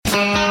Hey,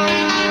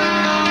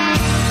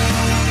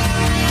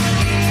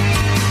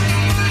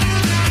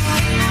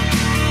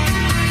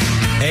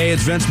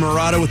 it's Vince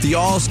Marotta with the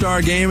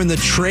All-Star Game and the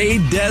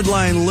trade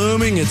deadline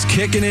looming. It's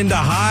kicking into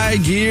high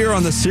gear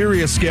on the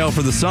serious scale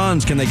for the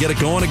Suns. Can they get it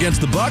going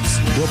against the Bucks?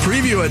 We'll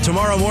preview it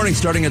tomorrow morning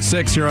starting at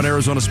 6 here on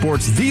Arizona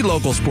Sports, the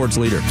local sports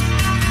leader.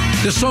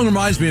 This song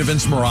reminds me of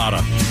Vince Marotta.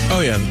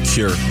 Oh, yeah,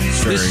 sure.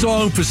 This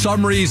song, for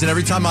some reason,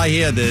 every time I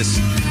hear this,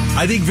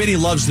 I think Vinny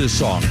loves this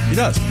song. He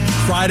does.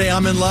 Friday,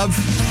 I'm in Love.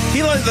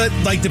 He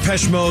like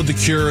Depeche Mode, The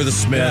Cure, The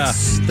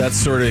Smiths. Yeah. That's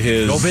sort of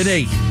his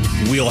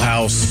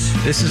wheelhouse.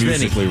 This is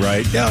musically, Vinny.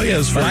 Right? Yeah,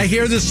 yeah. When I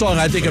hear this song,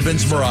 I think of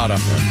Vince Marotta.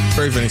 Yeah.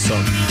 Very Vinny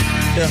song.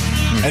 Yeah.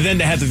 And then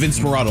to have the Vince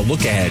Marotta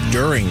look ahead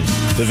during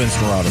the Vince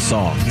Marotta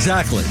song.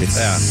 Exactly. It's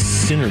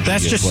synergy.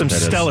 That's just some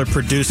stellar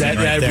producing.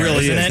 That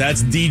really is.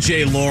 That's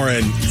DJ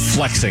Lauren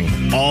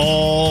flexing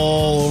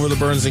all over the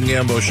Burns and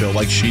Gambo show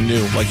like she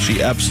knew, like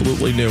she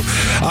absolutely knew.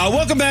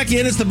 Welcome back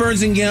in. It's the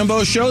Burns and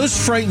Gambo show. This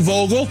is Frank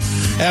Vogel.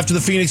 After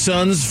the Phoenix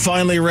Suns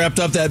finally wrapped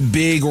up that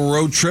big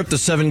road trip, the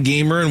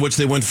 7-gamer in which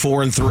they went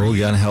 4-3. We've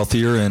gotten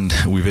healthier, and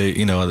we've,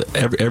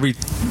 every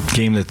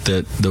game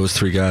that those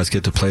three guys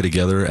get to play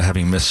together,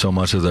 having missed so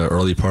much of the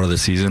early part of the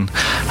season,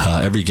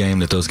 every game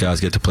that those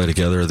guys get to play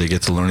together, they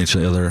get to learn each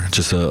other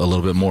just a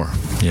little bit more.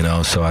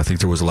 So I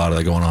think there was a lot of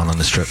that going on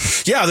this trip.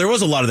 Yeah, there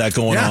was a lot of that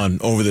going on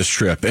over this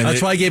trip, and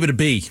that's why I gave it a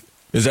B.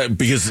 Is that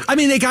because...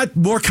 they got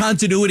more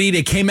continuity.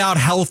 They came out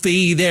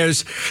healthy. There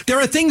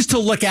are things to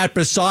look at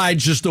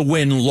besides just a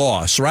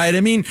win-loss, right?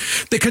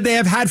 Could they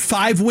have had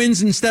 5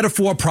 wins instead of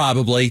 4?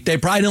 Probably. They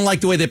probably didn't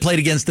like the way they played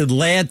against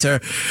Atlanta,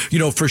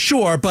 for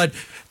sure. But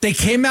they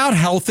came out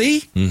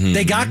healthy. Mm-hmm.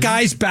 They got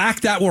guys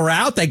back that were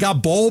out. They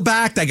got Bowl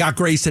back. They got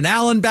Grayson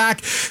Allen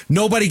back.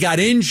 Nobody got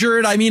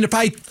injured. If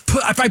I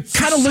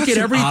kind of look at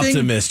everything...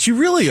 optimist. You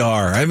really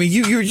are.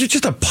 You're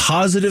just a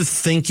positive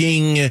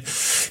thinking...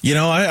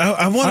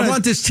 I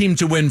want this team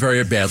to win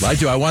very badly. I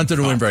do. I want them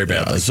to win very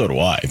badly. So do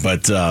I.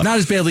 But not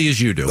as badly as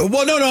you do.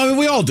 Well, no.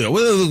 We all do.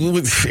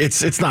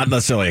 It's not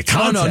necessarily a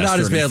contest. No, not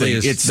as badly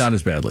anything. It's not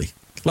as badly.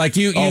 Like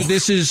you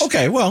this is...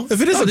 Okay, well, if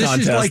it is a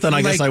contest, then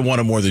I guess I want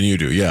it more than you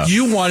do, yeah.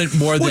 You want it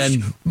more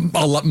than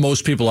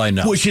most people I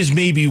know. Which is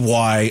maybe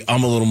why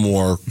I'm a little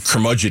more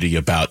curmudgeony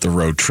about the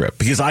road trip,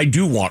 because I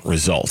do want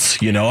results.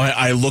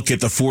 I look at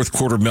the fourth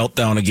quarter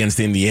meltdown against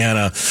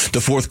Indiana,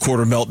 the fourth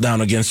quarter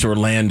meltdown against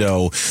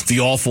Orlando,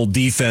 the awful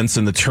defense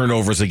and the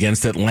turnovers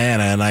against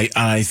Atlanta, and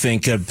I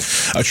think a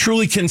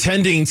truly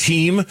contending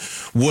team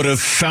would have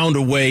found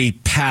a way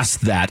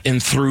past that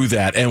and through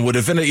that, and would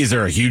have... Is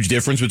there a huge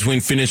difference between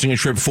finishing a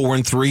trip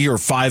 4-3 or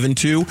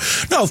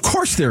 5-2? No, of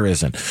course there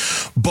isn't.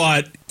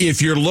 But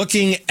if you're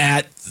looking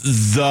at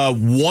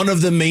one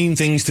of the main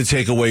things to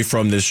take away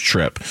from this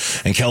trip,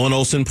 and Kellen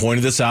Olson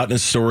pointed this out in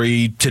his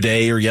story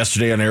today or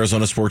yesterday on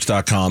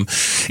ArizonaSports.com,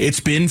 it's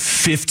been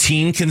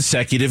 15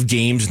 consecutive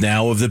games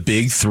now of the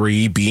big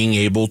three being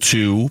able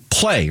to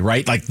play,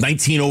 right? Like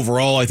 19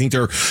 overall. I think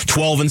they're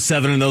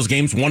 12-7 in those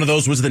games. One of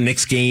those was the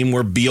Knicks game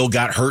where Beal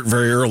got hurt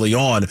very early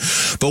on.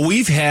 But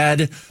we've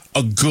had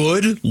a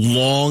good,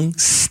 long,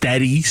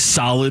 steady,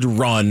 solid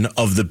run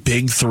of the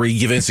big three,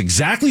 giving us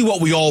exactly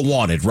what we all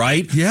wanted,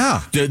 right?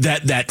 Yeah.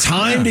 That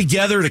time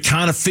together to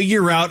kind of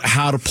figure out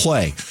how to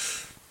play.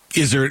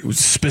 Is there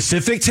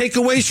specific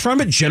takeaways from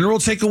it, general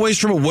takeaways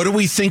from it? What do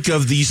we think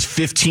of these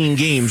 15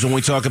 games when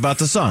we talk about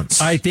the Suns?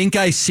 I think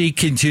I see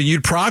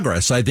continued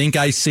progress. I think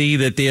I see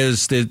that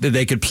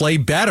they could play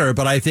better,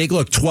 but I think,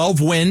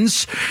 12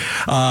 wins,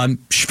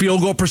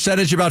 field goal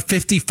percentage about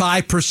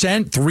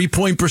 55%,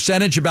 3-point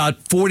percentage about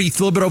 40, a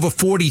little bit over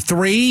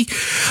 43,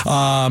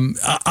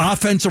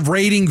 offensive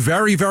rating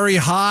very, very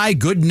high,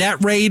 good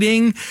net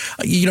rating.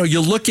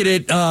 You look at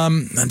it, I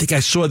think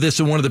I saw this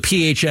in one of the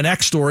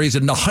PHNX stories,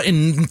 in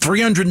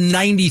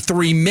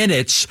 393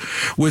 minutes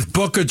with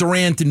Booker,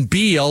 Durant, and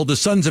Beal, the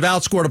Suns have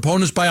outscored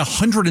opponents by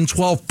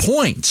 112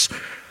 points.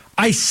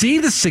 I see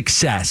the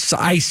success.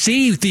 I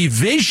see the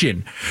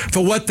vision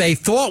for what they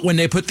thought when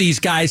they put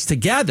these guys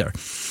together.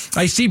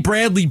 I see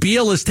Bradley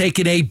Beal has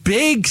taken a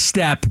big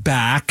step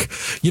back,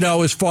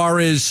 as far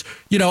as,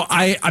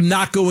 I'm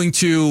not going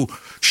to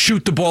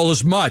shoot the ball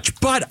as much.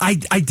 But I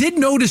did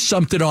notice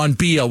something on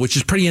Beal, which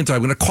is pretty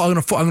interesting. I'm going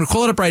to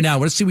call it up right now. I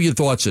want to see what your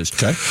thoughts is.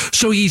 Okay.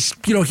 So he's,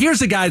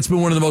 here's a guy that's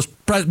been one of the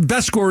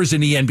best scorers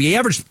in the NBA. He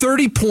averaged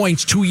 30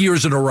 points 2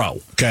 years in a row.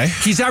 Okay.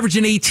 He's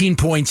averaging 18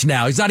 points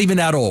now. He's not even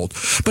that old.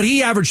 But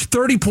he averaged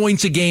 30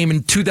 points a game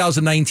in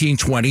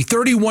 2019-20,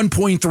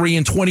 31.3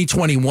 in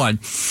 2021.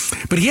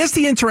 But here's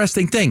the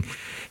interesting thing.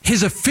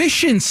 His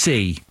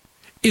efficiency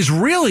is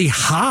really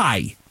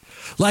high.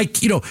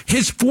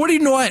 His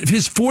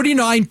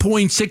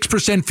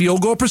 49.6%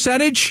 field goal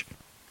percentage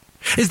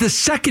is the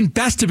second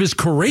best of his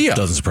career.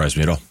 Doesn't surprise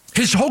me at all.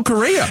 His whole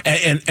career.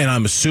 And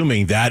I'm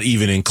assuming that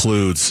even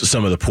includes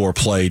some of the poor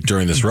play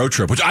during this road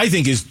trip, which I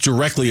think is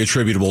directly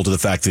attributable to the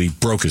fact that he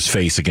broke his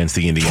face against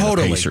the Indiana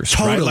Pacers.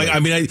 Totally.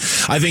 Right?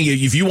 I think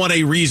if you want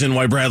a reason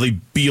why Bradley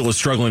Beal is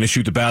struggling to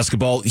shoot the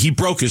basketball, he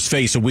broke his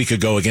face a week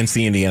ago agained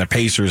the Indiana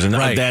Pacers. And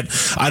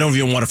that I don't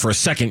even want to for a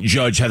second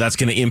judge how that's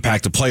going to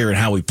impact a player and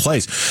how he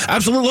plays.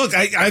 Absolutely. Look,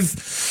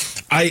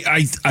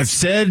 I've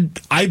said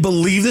I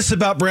believe this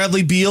about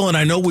Bradley Beal, and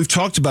I know we've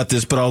talked about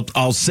this, but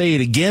I'll say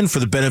it again for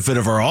the benefit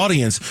of our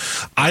audience.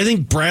 I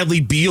think Bradley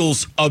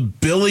Beal's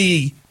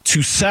ability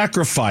to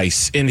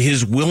sacrifice and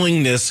his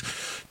willingness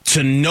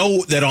to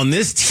know that on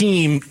this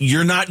team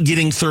you're not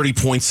getting 30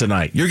 points a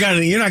night. You're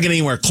not getting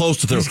anywhere close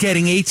to 30. He's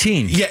getting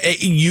 18. Yeah,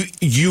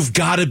 you've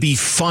got to be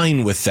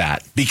fine with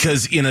that,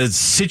 because in a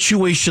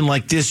situation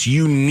like this,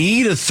 you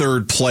need a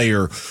third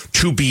player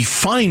to be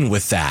fine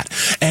with that.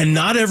 And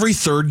not every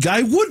third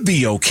guy would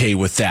be okay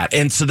with that.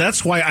 And so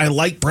that's why I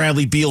like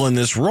Bradley Beal in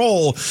this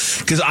role,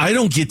 because I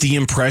don't get the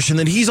impression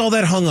that he's all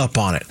that hung up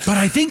on it. But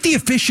I think the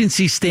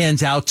efficiency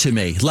stands out to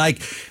me.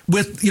 Like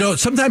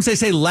sometimes they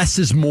say less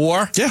is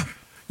more. Yeah.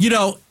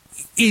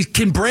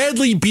 Can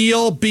Bradley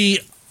Beal be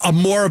a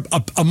more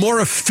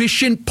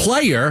efficient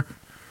player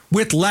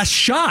with less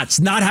shots,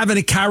 not having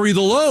to carry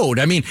the load?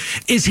 I mean,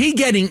 is he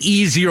getting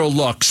easier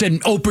looks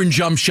and open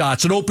jump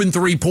shots and open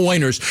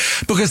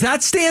three-pointers? Because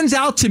that stands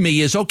out to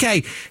me is,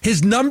 okay,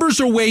 his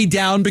numbers are way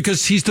down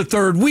because he's the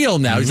third wheel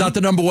now. Mm-hmm. He's not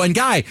the number one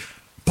guy.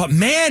 But,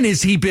 man,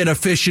 has he been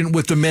efficient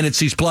with the minutes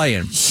he's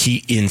playing.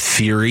 He, in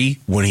theory,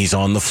 when he's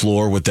on the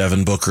floor with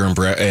Devin Booker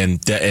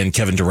and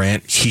Kevin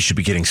Durant, he should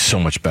be getting so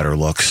much better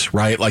looks,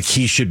 right? Like,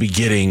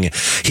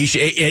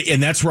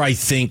 and that's where I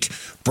think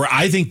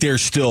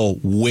there's still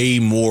way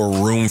more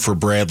room for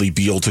Bradley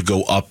Beal to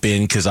go up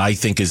in, because I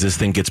think as this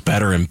thing gets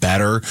better and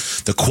better,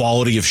 the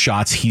quality of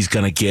shots he's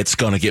going to get is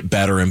going to get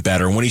better and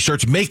better. And when he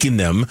starts making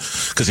them,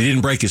 because he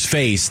didn't break his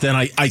face, then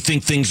I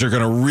think things are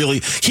going to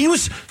really...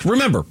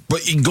 Remember,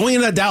 but going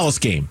into that Dallas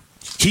game,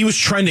 he was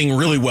trending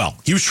really well.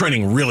 He was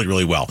trending really,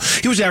 really well.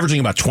 He was averaging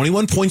about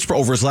 21 points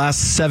over his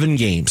last 7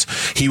 games.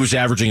 He was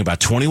averaging about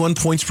 21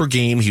 points per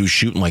game. He was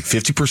shooting like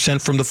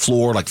 50% from the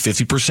floor, like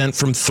 50%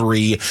 from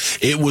 3.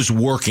 It was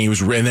working.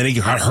 And then he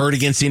got hurt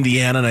against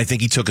Indiana, and I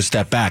think he took a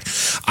step back.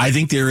 I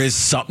think there is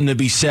something to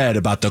be said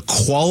about the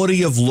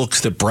quality of looks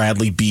that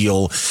Bradley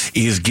Beal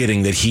is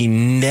getting that he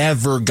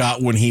never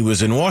got when he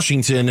was in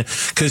Washington,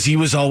 because he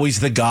was always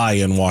the guy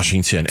in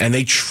Washington, and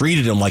they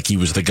treated him like he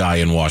was the guy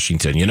in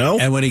Washington,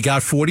 And when he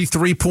got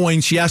 43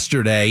 points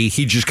yesterday,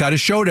 he just kind of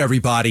showed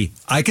everybody,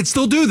 I can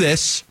still do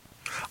this.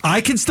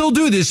 I can still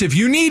do this. If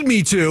you need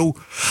me to,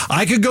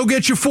 I could go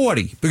get you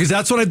 40, because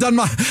that's what I've done.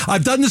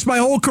 I've done this my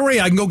whole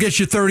career. I can go get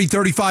you 30,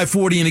 35,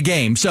 40 in a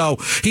game. So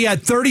he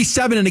had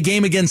 37 in a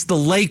game against the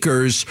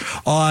Lakers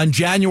on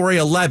January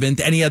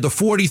 11th, and he had the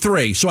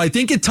 43. So I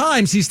think at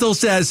times he still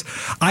says,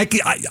 I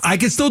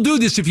can still do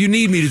this if you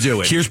need me to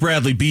do it. Here's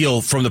Bradley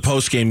Beal from the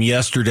postgame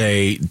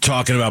yesterday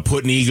talking about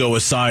putting ego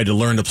aside to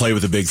learn to play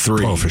with the big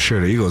three. Oh, for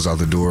sure. The ego's out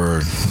the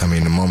door. I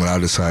mean, the moment I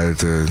decided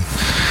to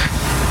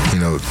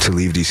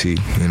leave DC,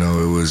 it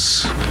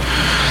was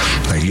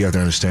like, you have to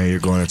understand you're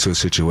going into a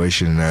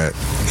situation that,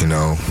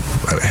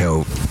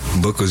 hell,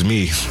 Book was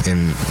me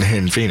in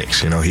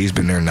Phoenix. He's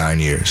been there 9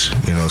 years,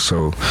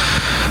 so,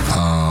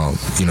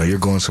 you're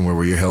going somewhere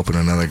where you're helping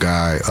another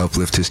guy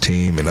uplift his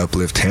team and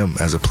uplift him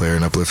as a player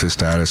and uplift his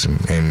status.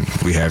 And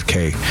we have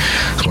K.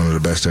 It's one of the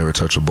best to ever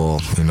touch a ball,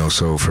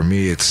 so for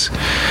me, it's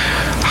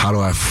how do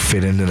I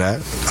fit into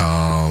that?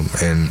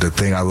 And the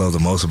thing I love the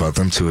most about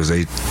them too is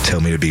they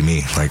tell me to be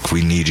me. Like,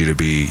 we need you to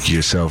be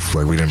yourself.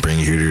 Like, we didn't bring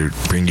you here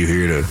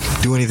to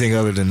do anything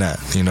other than that,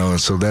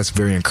 and so that's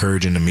very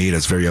encouraging to me.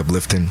 That's very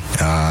uplifting.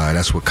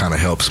 That's what kind of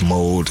helps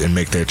mold and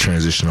make that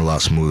transition a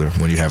lot smoother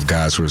when you have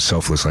guys who are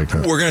selfless like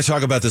that. We're going to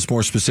talk about this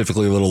more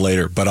specifically a little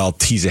later, but I'll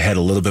tease ahead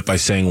a little bit by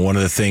saying one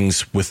of the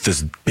things with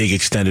this big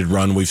extended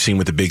run we've seen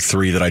with the big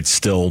three that I'd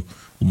still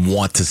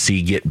want to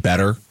see get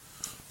better,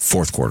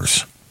 fourth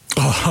quarters.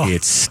 Oh,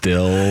 it's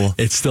still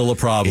a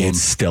problem. It's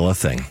still a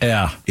thing.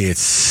 Yeah, it's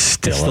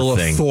still a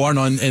thing. Thorn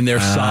in their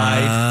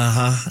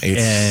side.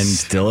 It's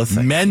still a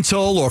thing.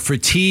 Mental or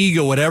fatigue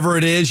or whatever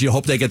it is, you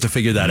hope they get to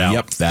figure that out.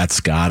 Yep, that's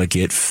gotta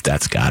get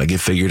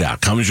figured out.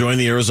 Come join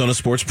the Arizona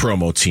Sports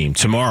promo team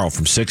tomorrow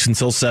from 6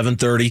 until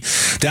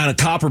 7:30 down at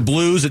Copper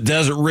Blues at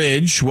Desert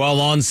Ridge.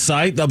 While on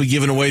site, they'll be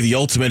giving away the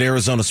ultimate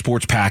Arizona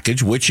Sports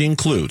package, which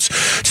includes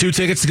 2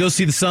 tickets to go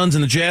see the Suns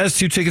and the Jazz,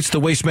 2 tickets to the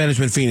Waste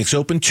Management Phoenix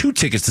Open, 2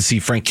 tickets to see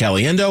Frank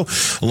Caliendo,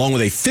 along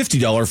with a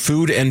 $50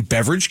 food and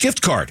beverage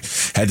gift card.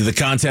 Head to the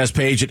contest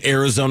page at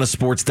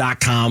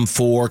arizonasports.com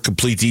for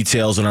complete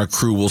details, and our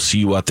crew will see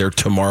you out there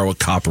tomorrow at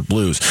Copper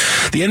Blues.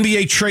 The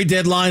NBA trade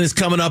deadline is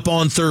coming up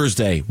on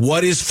Thursday.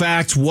 What is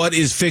fact? What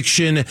is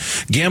fiction?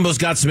 Gambo's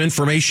got some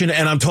information,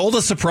 and I'm told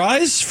a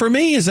surprise for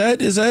me. Is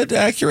that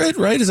accurate,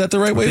 right? Is that the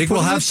right way? I think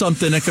we'll have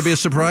something that could be a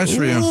surprise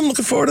for you. I'm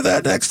looking forward to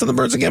that next on the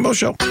Birds and Gambo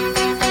Show.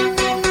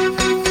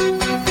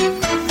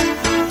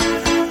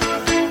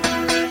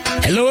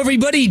 Hello,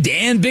 everybody.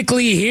 Dan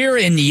Bickley here,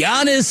 and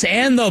Giannis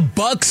and the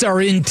Bucks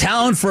are in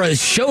town for a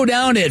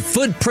showdown at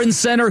Footprint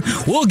Center.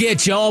 We'll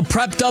get you all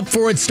prepped up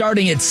for it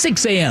starting at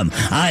 6 a.m.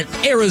 on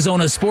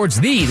Arizona Sports,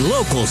 the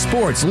local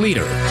sports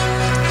leader.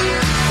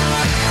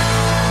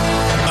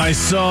 I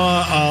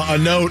saw a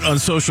note on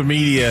social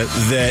media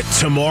that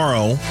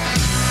tomorrow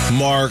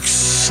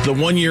marks the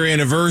 1-year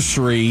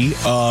anniversary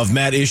of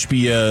Matt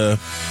Ishbia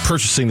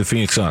purchasing the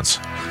Phoenix Suns.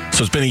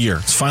 So it's been a year.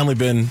 It's finally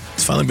been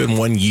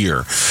 1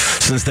 year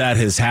since that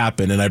has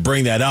happened. And I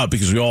bring that up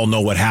because we all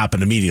know what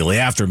happened immediately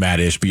after Matt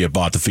Ishbia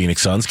bought the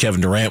Phoenix Suns.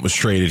 Kevin Durant was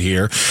traded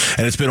here,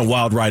 and it's been a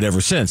wild ride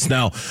ever since.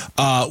 Now,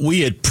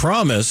 we had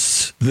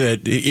promised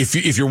that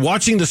if you're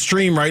watching the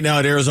stream right now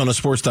at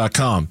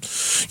ArizonaSports.com,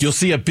 you'll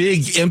see a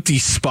big empty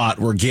spot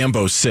where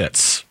Gambo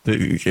sits.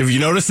 Have you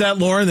noticed that,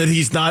 Lauren, that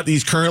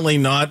he's currently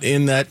not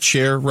in that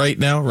chair right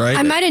now, right?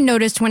 I might have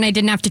noticed when I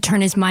didn't have to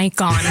turn his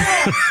mic on.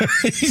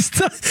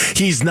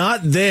 He's not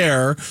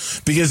there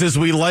because, as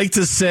we like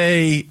to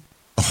say,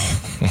 no.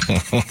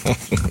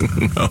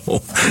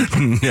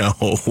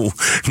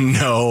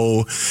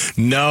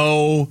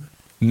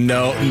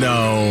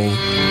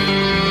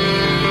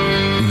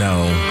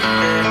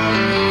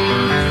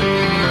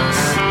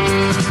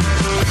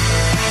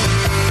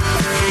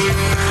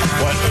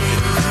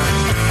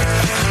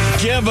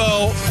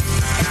 Gambo,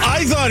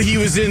 I thought he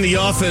was in the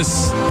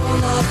office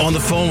on the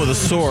phone with a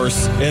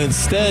source, and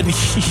instead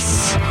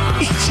he's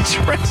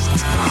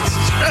dressed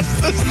as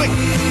the...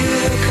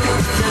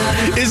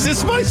 Is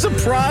this my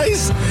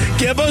surprise?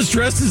 Gambo's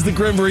dressed as the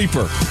Grim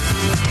Reaper.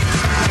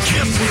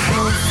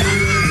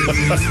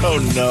 Oh,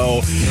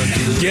 no.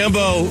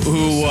 Gambo,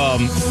 who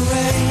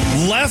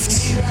left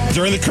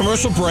during the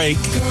commercial break.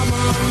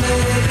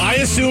 I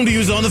assumed he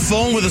was on the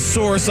phone with a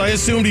source. I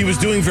assumed he was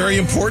doing very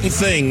important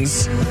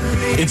things.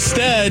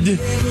 Instead,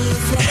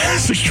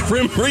 has a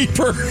Grim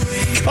Reaper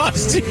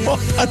costume on,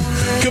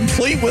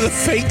 complete with a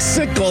fake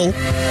sickle.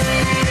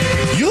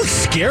 You look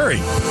scary.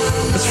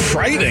 That's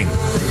frightening.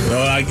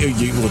 Thank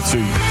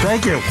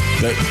you.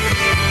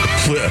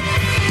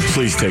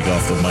 Please take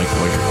off the mic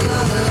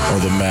or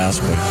the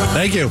mask.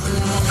 Thank you.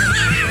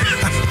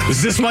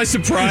 Is this my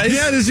surprise?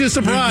 Yeah, this is your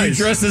surprise.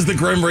 You dressed as the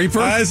Grim Reaper?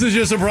 This is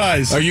your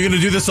surprise. Are you going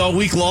to do this all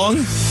week long?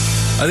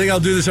 I think I'll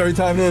do this every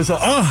time there's a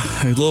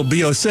little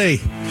BOC.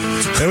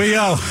 There we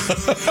go.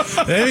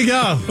 There we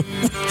go.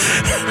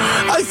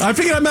 I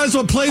figured I might as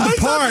well play the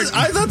part.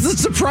 I thought the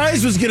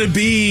surprise was going to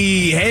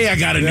be, hey, I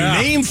got a new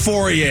name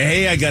for you.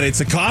 Hey,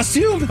 it's a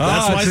costume.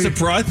 That's my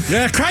surprise.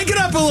 Yeah, crank it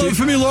up a little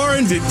for me,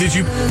 Lauren. Did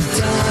you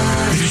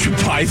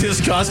buy this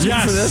costume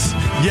for this?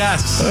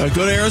 Yes.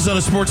 Go to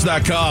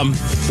ArizonaSports.com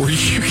where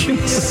you can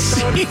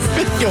see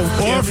video.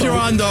 Or if you're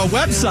on the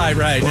website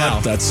right now.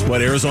 That's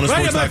what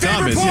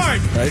ArizonaSports.com is. Right.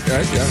 Right.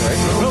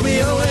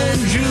 Romeo and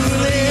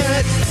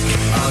Juliet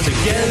are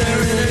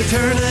together in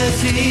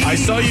eternity. I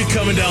saw you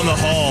coming down the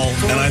hall,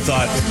 and I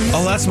thought,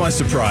 oh, that's my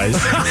surprise.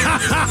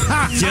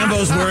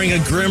 Gambo's wearing a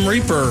Grim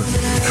Reaper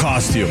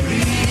costume.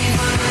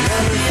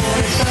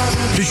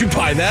 Did you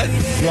buy that?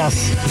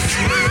 Yes.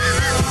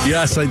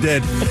 Yes, I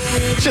did.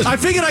 I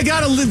figured I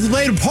got to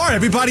lay it apart.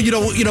 Everybody,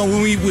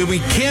 when we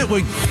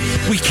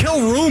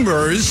kill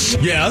rumors.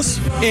 Yes.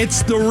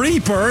 It's the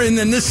Reaper, and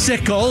then this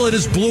sickle. It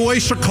is Blue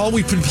Oyster Cult.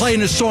 We've been playing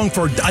this song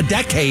for a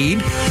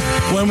decade.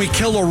 When we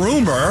kill a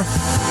rumor,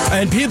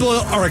 and people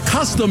are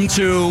accustomed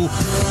to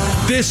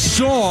this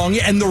song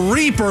and the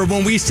Reaper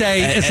when we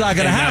say it's not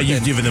going to happen. Now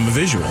you've given them a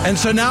visual. And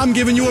so now I'm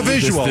giving you a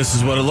visual. This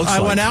is what it looks like.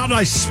 I went out and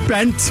I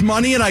spent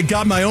money and I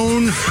got my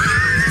own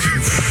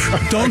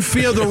Don't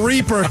Fear the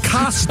Reaper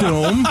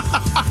costume.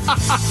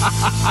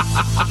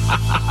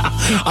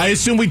 I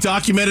assume we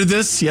documented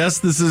this. Yes,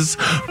 this is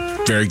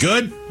very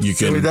good. You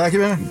can. We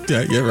document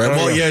it? Yeah, right.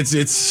 Well, yeah,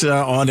 it's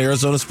on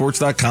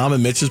ArizonaSports.com,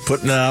 and Mitch is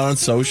putting it out on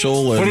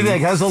social. What do you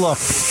think? How's the look?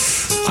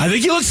 I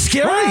think you look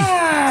scary.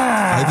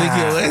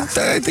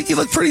 I think you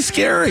look pretty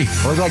scary.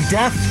 Look like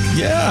death?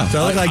 Yeah. Do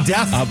I look like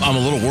death? I'm a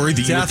little worried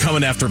that you're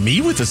coming after me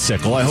with a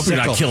sickle. I hope you're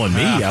not killing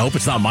me. I hope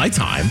it's not my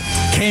time.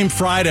 Came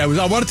Friday.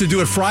 I wanted to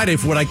do it Friday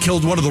for when I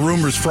killed one of the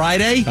rumors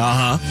Friday.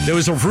 There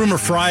was a rumor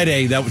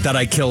Friday that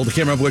I killed. I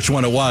can't remember which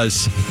one it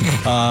was.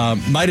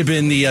 Might have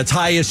been the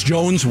Tyus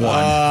Jones one.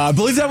 I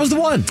believe that was the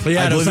one.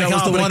 Yeah, I believe that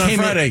was the one on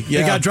Friday.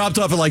 It got dropped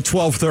off at like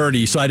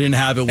 12:30, so I didn't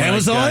have it when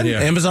Amazon? I got here.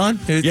 Amazon?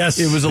 Yes.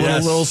 It was a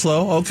little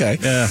slow? Okay.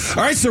 Yeah.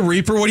 All right, so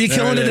Reaper, what are you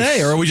killing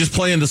today? Or are we just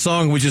playing the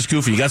song? We just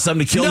goofy? You got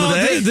something to kill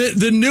today?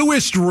 The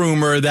newest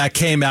rumor that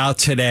came out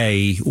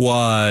today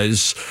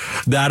was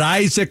that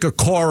Isaac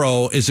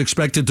Okoro is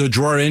expected to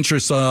draw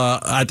interest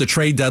at the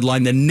trade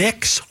deadline. The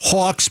Knicks,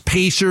 Hawks,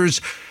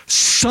 Pacers,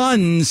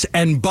 Suns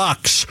and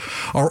Bucks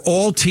are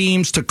all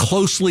teams to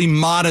closely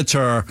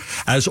monitor,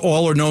 as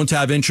all are known to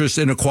have interest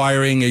in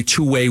acquiring a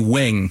two-way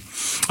wing.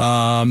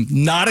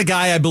 Not a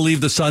guy I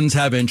believe the Suns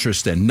have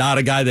interest in. Not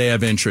a guy they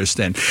have interest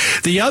in.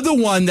 The other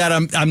one that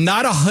I'm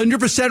not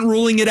 100%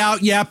 ruling it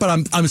out yet,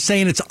 but I'm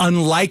saying it's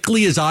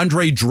unlikely is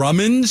Andre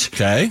Drummond.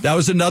 Okay. That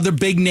was another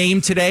big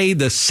name today,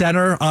 the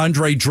center,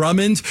 Andre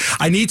Drummond.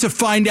 I need to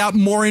find out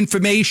more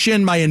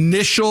information. My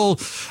initial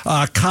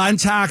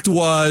contact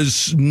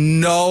was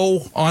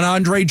no on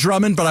Andre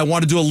Drummond, but I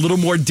want to do a little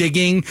more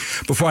digging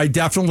before I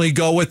definitely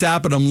go with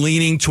that, but I'm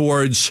leaning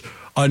towards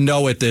a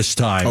no at this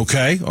time.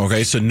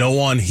 Okay, so no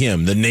on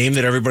him. The name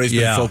that everybody's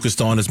been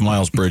focused on is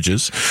Miles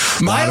Bridges.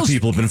 A lot of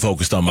people have been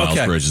focused on Miles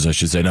Bridges, I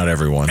should say, not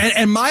everyone.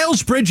 And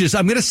Miles Bridges,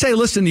 I'm going to say,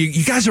 listen,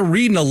 you guys are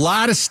reading a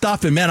lot of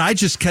stuff, and man, I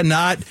just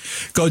cannot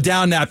go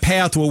down that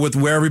path with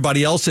where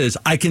everybody else is.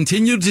 I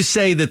continue to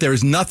say that there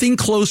is nothing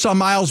close on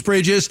Miles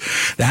Bridges.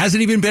 There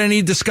hasn't even been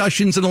any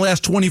discussions in the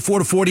last 24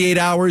 to 48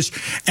 hours,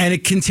 and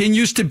it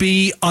continues to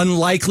be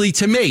unlikely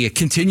to me. It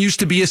continues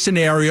to be a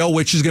scenario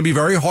which is going to be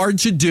very hard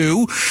to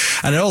do.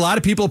 I know a lot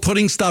of people are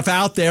putting stuff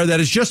out there that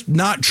is just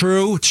not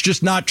true. It's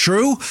just not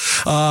true.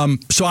 So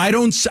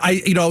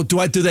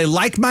do they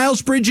like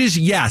Miles Bridges?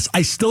 Yes.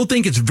 I still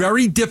think it's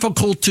very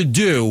difficult to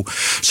do.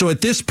 So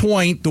at this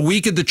point, the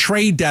week of the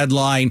trade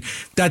deadline,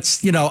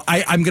 that's,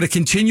 I'm going to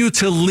continue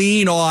to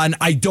lean on,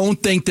 I don't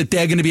think that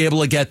they're going to be able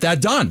to get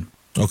that done.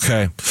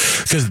 Okay,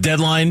 because the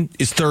deadline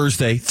is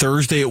Thursday at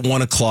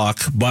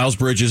 1:00. Miles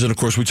Bridges, and of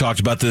course we talked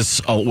about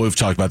this. We've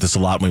talked about this a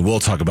lot, and we will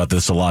talk about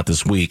this a lot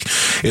this week.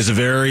 Is a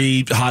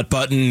very hot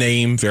button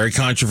name, very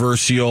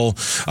controversial.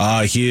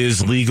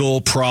 His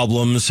legal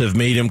problems have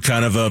made him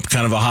kind of a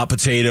hot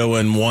potato,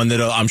 and one that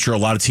I'm sure a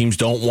lot of teams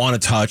don't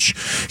want to touch.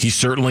 He's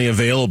certainly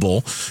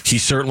available. He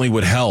certainly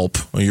would help.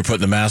 When you're putting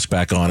the mask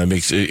back on,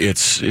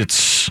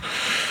 it's.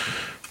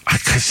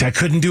 I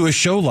couldn't do a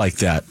show like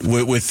that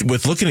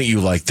with looking at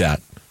you like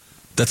that.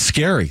 That's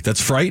scary.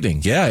 That's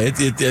frightening. Yeah,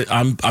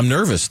 I'm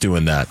nervous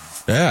doing that.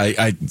 Yeah,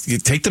 I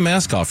take the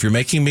mask off. You're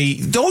making me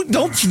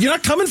don't. You're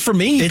not coming for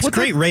me. It's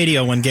great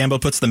radio when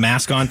Gambo puts the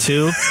mask on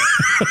too.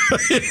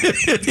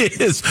 It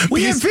is.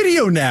 We have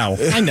video now.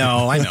 I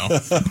know.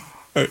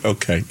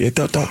 Okay.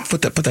 Don't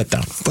put that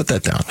down. Put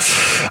that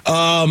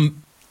down.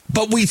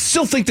 But we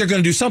still think they're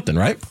going to do something,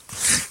 right?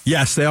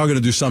 Yes, they are going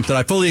to do something.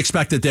 I fully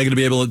expect that they're going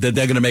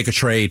to make a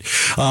trade.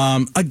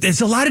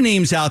 There's a lot of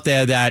names out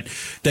there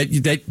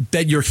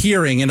that you're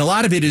hearing, and a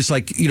lot of it is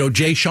like,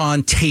 Jay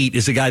Sean Tate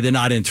is a guy they're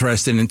not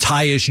interested in,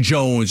 Tyus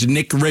Jones,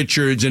 Nick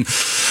Richards, and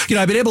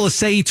I've been able to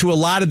say to a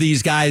lot of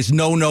these guys,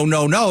 no,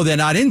 they're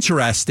not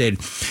interested,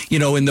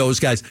 in those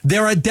guys.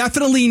 There are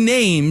definitely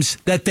names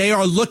that they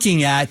are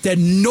looking at that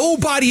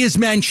nobody has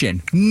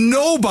mentioned.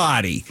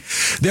 Nobody.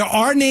 There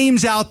are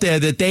names out there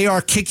that they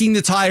are kicking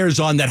the tires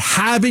on that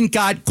haven't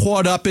got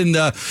caught up in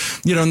the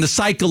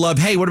cycle of,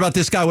 hey, what about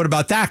this guy? What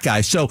about that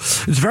guy? So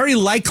it's very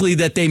likely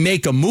that they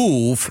make a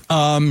move.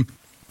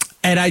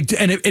 And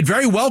it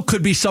very well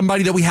could be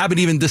somebody that we haven't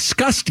even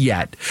discussed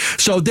yet.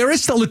 So there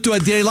is still, do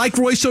they like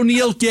Royce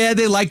O'Neal? Yeah,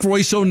 they like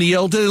Royce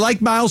O'Neal. Do they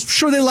like Miles?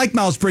 Sure, they like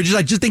Miles Bridges.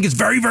 I just think it's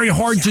very, very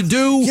hard to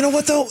do. You know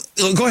what, though?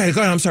 Go ahead.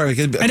 I'm sorry.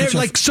 And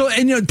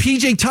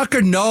PJ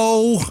Tucker,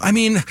 no. I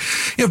mean,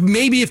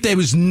 maybe if there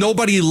was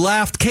nobody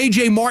left.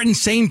 KJ Martin,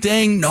 same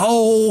thing.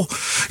 No.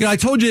 I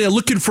told you they're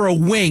looking for a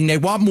wing. They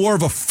want more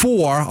of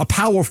a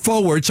power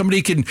forward, somebody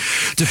who can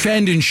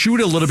defend and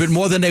shoot a little bit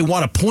more than they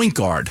want a point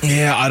guard.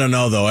 Yeah, I don't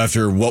know, though.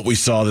 After what we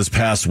saw this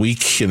past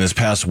week and this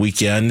past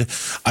weekend,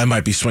 I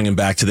might be swinging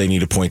back to they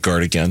need a point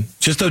guard again.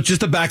 Just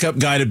a backup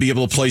guy to be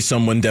able to play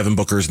someone Devin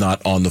Booker's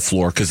not on the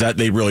floor, because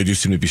they really do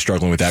seem to be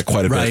struggling with that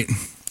quite a bit.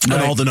 And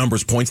all the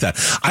numbers point to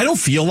that. I don't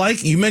feel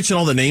like, you mentioned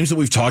all the names that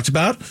we've talked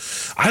about.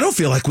 I don't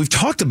feel like we've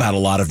talked about a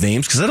lot of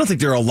names, because I don't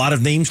think there are a lot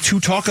of names to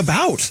talk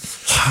about.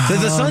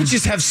 The Suns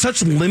just have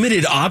such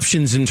limited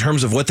options in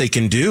terms of what they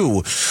can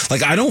do.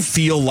 Like, I don't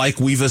feel like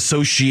we've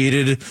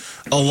associated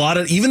a lot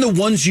of, even the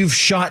ones you've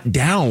shot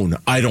down,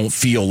 I don't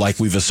feel like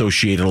we've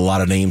associated a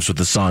lot of names with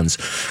the Suns,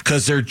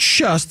 because they're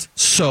just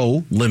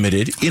so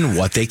limited in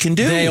what they can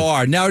do. They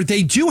are. Now,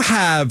 they do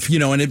have,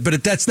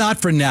 but that's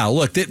not for now.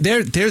 Look,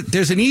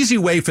 there's an easy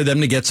way for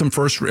them to get some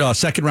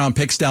second round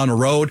picks down the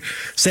road.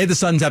 Say the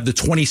Suns have the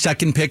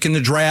 22nd pick in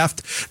the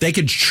draft. They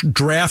could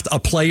draft a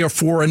player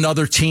for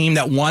another team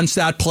that wants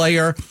that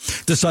player.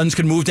 The Suns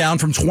can move down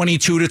from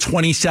 22 to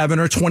 27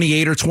 or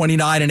 28 or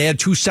 29 and add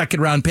 2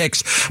 second round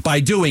picks by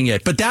doing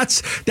it. But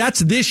that's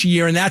this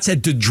year, and that's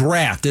at the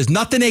draft. There's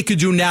nothing they could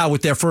do now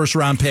with their first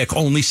round pick,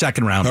 only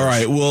second round. All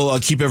right, we'll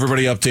keep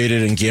everybody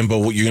updated. And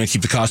Gambo, you're going to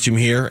keep the costume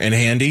here and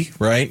handy,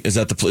 right? Is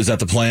that the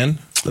plan?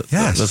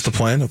 Yes. That's the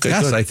plan? Okay,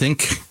 yes, good. I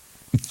think.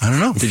 I don't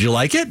know. Did you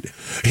like it?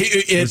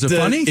 Was it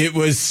funny?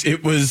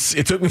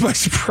 It took me by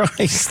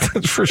surprise.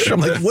 That's for sure.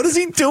 I'm like, what is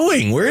he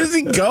doing? Where does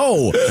he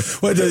go?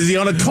 What, is he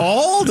on a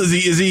call?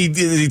 Is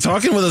he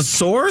talking with a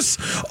source?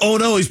 Oh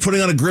no, he's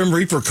putting on a Grim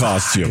Reaper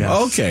costume.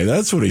 Okay,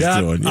 that's what he's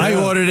doing. Yeah. I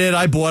ordered it.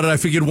 I bought it. I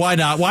figured, why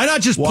not? Why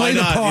not just play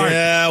the part?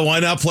 Yeah, why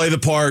not play the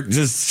part?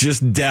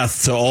 Just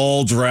death to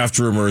all draft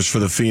rumors for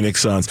the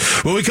Phoenix Suns.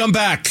 When we come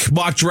back,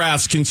 mock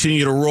drafts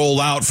continue to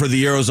roll out for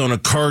the Arizona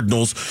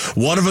Cardinals.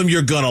 One of them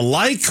you're going to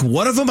like.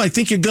 One of them I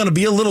think you're going to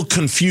be a little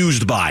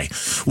confused by.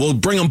 We'll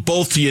bring them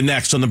both to you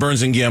next on the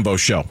Burns and Gambo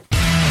Show.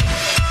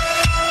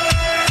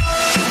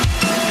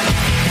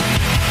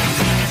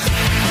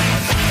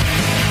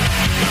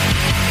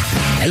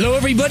 Hello,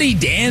 everybody.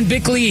 Dan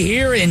Bickley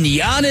here, and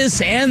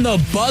Giannis and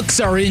the Bucks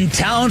are in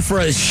town for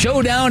a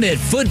showdown at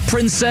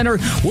Footprint Center.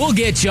 We'll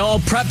get you all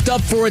prepped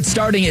up for it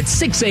starting at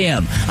 6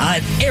 a.m.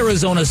 on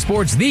Arizona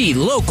Sports, the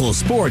local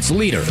sports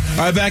leader.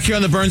 All right, back here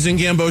on the Burns and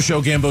Gambo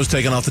Show. Gambo's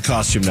taking off the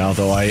costume now,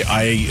 though.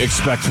 I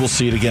expect we'll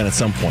see it again at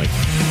some point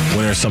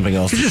when there's something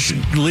else. Just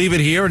leave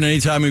it here, and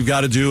anytime we've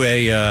got to do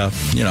a,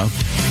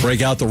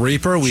 break out the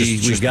Reaper,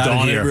 we've got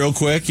don it here. It real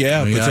quick.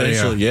 Yeah,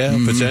 potentially. Yeah,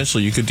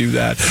 potentially you could do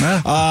that.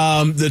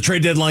 The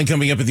trade deadline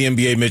coming up at the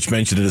NBA. Mitch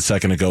mentioned it a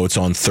second ago. It's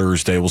on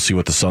Thursday. We'll see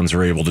what the Suns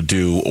are able to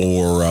do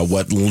or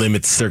what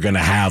limits they're going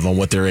to have on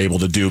what they're able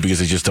to do because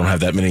they just don't have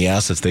that many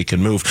assets they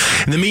can move.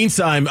 In the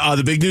meantime,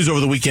 the big news over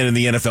the weekend in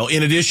the NFL,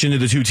 in addition to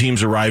the two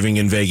teams arriving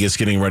in Vegas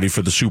getting ready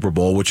for the Super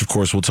Bowl, which of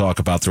course we'll talk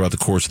about throughout the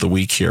course of the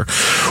week here,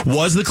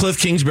 was the Cliff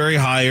Kingsbury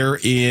hire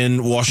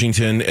in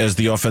Washington as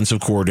the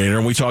offensive coordinator.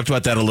 And we talked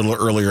about that a little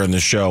earlier in the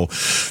show,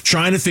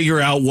 trying to figure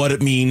out what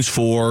it means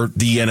for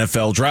the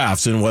NFL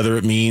drafts and whether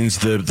it means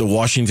the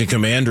Washington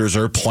Commanders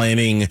are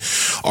planning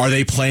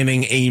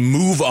a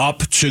move up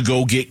to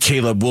go get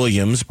Caleb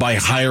Williams by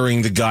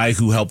hiring the guy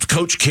who helped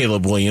coach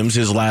Caleb Williams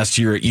his last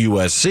year at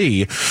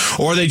USC,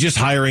 or are they just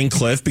hiring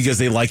Cliff because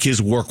they like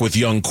his work with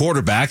young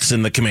quarterbacks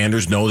and the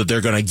Commanders know that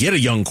they're going to get a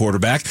young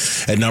quarterback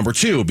at number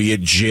 2, be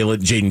it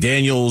Jaden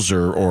Daniels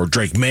or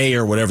Drake May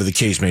or whatever the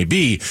case may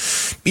be.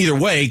 Either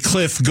way,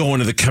 Cliff going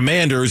to the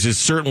Commanders is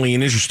certainly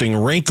an interesting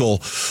wrinkle,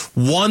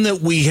 one that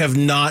we have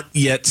not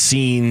yet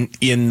seen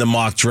in the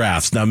mock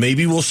drafts. Now,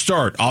 maybe we'll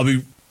start. I'll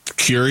be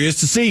curious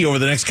to see over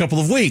the next couple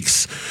of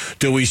weeks.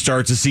 Do we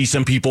start to see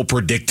some people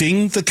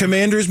predicting the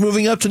Commanders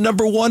moving up to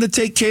number 1 to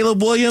take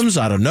Caleb Williams?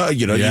 I don't know.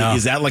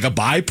 Is that like a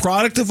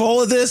byproduct of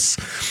all of this?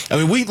 I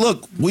mean,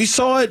 we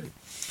saw it.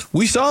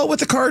 We saw it with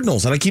the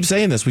Cardinals, and I keep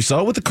saying this. We saw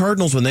it with the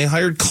Cardinals when they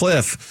hired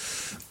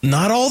Cliff.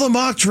 Not all the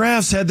mock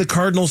drafts had the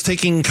Cardinals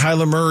taking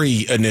Kyler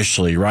Murray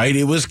initially, right?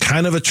 It was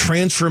kind of a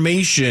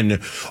transformation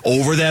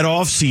over that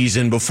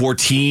offseason before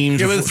teams.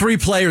 There were 3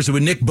 players. There were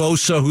Nick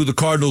Bosa, who the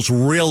Cardinals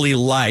really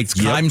liked.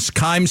 Yep.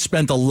 Kimes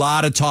spent a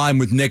lot of time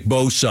with Nick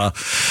Bosa.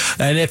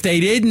 And if they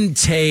didn't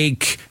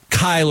take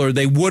Kyler,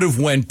 they would have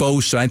went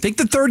Bosa. I think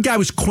the third guy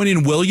was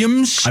Quinnen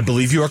Williams. I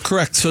believe you are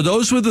correct. So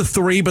those were the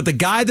 3, but the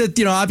guy that,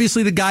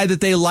 obviously the guy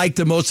that they liked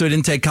the most, so they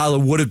didn't take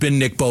Kyler, would have been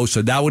Nick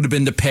Bosa. That would have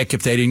been the pick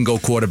if they didn't go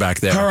quarterback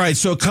there. All right,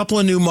 so a couple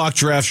of new mock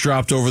drafts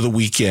dropped over the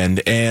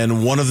weekend,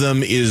 and one of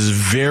them is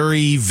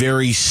very,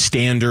 very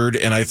standard,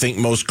 and I think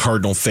most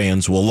Cardinal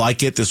fans will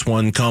like it. This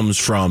one comes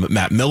from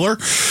Matt Miller,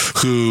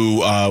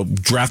 who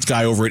draft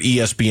guy over at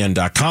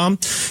ESPN.com.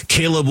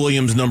 Caleb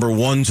Williams, number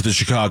 1 to the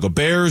Chicago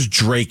Bears.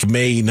 Drake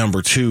May,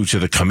 number 2 to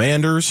the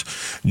Commanders.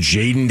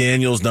 Jaden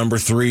Daniels, number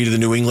 3 to the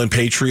New England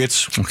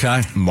Patriots.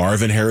 Okay.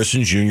 Marvin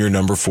Harrison Jr.,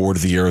 number 4 to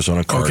the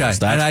Arizona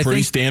Cardinals. Okay. That's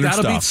pretty standard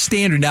that'll stuff. Be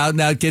standard.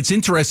 Now it gets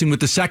interesting with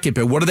the second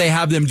pick. What do they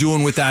have them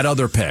doing with that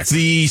other pick?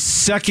 The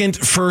second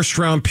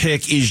first-round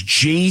pick is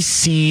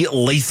J.C.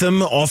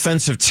 Latham,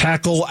 offensive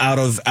tackle out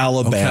of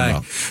Alabama.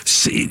 Okay.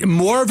 See,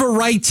 more of a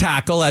right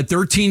tackle at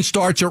 13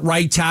 starts at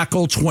right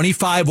tackle,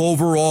 25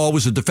 overall,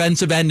 was a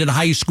defensive end in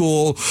high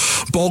school,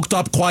 bulked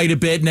up quite a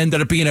bit and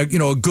ended up being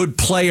a good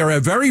player, a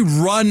very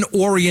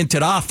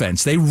run-oriented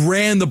offense. They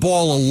ran the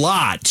ball a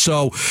lot.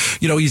 So,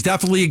 he's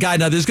definitely a guy.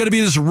 Now, there's going to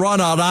be this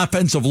run on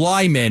offensive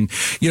linemen.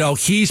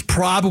 He's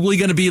probably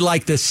going to be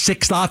like the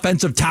 6th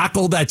offensive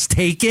tackle that's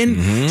taken.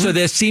 Mm-hmm. So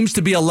there seems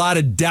to be a lot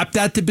of depth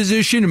at the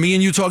position. And me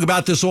and you talk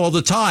about this all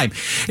the time.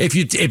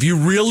 If you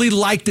really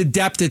like the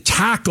depth at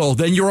tackle,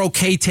 then you're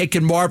okay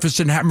taking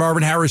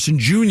Marvin Harrison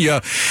Jr.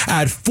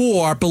 at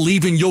 4,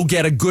 believing you'll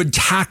get a good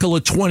tackle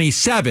at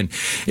 27.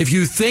 If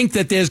you think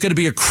that there's going to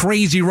be a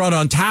crazy run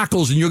on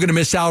tackles and you're going to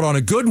miss out on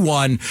a good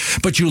one,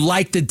 but you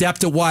like the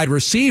depth at wide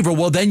receiver,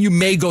 well, then you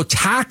may go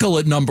tackle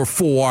at number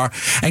 4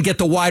 and get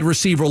the wide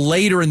receiver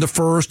later in the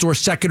 1st or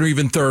 2nd or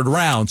even 3rd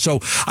round. So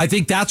I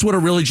think that's what it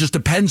really just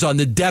depends on,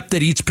 the depth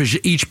at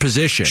each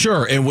position.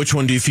 Sure. And which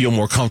one do you feel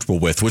more comfortable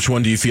with? Which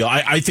one do you feel?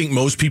 I think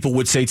most people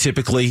would say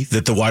typically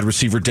that the wide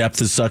receiver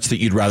depth is such that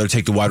you'd rather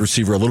take the wide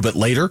receiver a little bit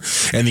later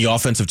and the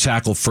offensive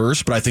tackle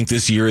first. But I think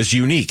this year is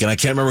unique. And I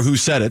can't remember who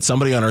said it.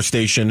 Somebody on our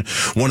station,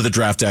 one of the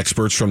draft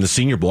experts from the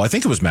Senior Senior Bowl, I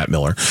think it was Matt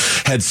Miller,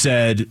 had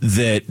said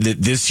that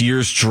this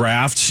year's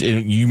draft,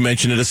 and you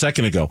mentioned it a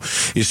second ago,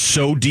 is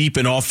so deep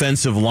in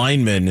offensive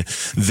linemen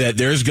that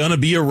there's going to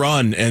be a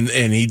run. And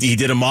he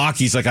did a mock.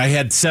 He's like, I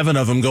had 7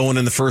 of them going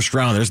in the first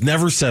round. There's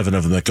never 7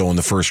 of them that go in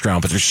the first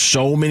round, but there's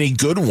so many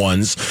good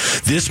ones.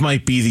 This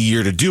might be the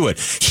year to do it.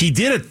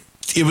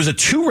 It was a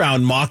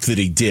 2-round mock that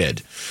he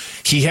did.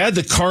 He had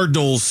the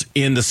Cardinals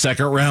in the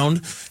second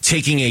round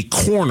taking a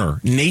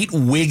corner, Nate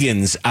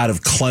Wiggins, out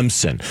of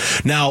Clemson.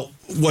 Now,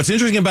 what's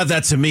interesting about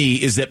that to me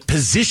is that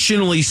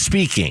positionally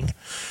speaking,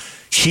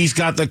 he's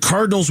got the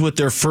Cardinals with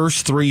their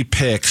first 3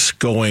 picks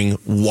going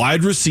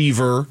wide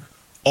receiver,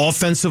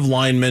 offensive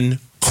lineman,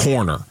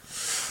 corner.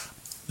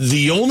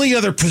 The only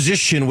other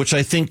position which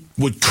I think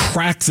would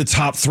crack the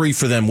top 3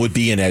 for them would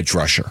be an edge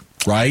rusher,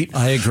 right?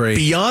 I agree.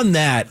 Beyond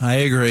that, I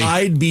agree.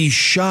 I'd be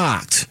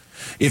shocked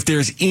if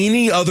there's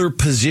any other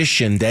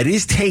position that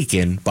is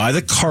taken by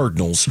the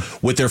Cardinals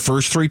with their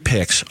first 3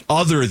 picks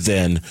other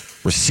than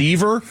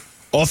receiver,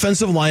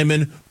 offensive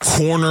lineman,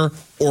 corner,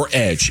 or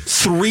edge.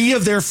 3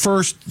 of their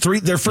first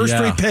 3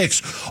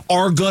 picks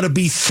are going to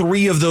be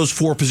 3 of those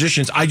 4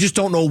 positions. I just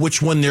don't know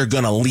which one they're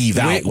going to leave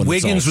out.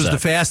 Wiggins was the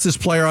fastest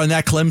player on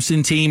that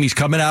Clemson team. He's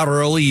coming out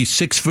early. He's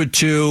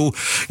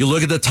 6'2". You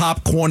look at the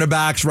top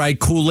cornerbacks, right?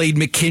 Kool-Aid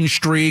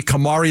McKinstry,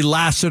 Kamari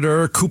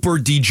Lassiter, Cooper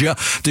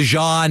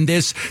DeJean.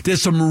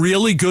 There's some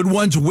really good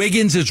ones.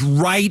 Wiggins is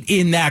right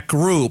in that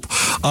group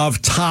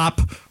of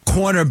top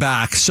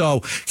cornerback.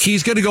 So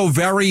he's going to go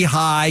very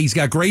high. He's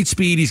got great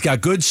speed. He's got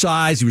good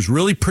size. He was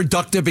really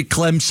productive at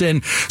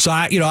Clemson. So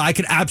I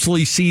could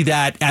absolutely see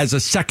that as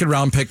a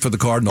second-round pick for the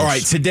Cardinals. All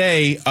right,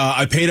 today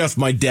I paid off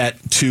my debt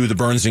to the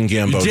Burns and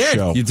Gambo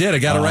show. You did. I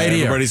got it right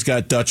here. Everybody's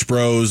got Dutch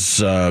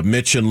Bros.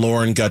 Mitch and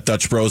Lauren got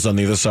Dutch Bros on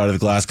the other side of the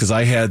glass because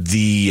I had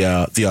the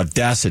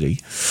audacity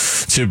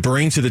to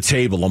bring to the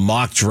table a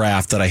mock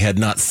draft that I had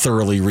not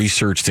thoroughly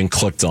researched and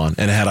clicked on.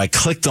 And had I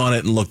clicked on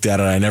it and looked at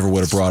it, I never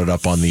would have brought it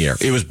up on the air.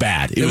 It was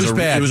bad. It was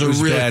bad. It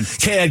was real bad.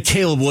 Had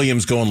Caleb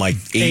Williams going like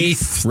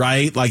 8th,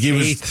 right? Like it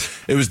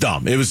was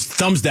dumb. It was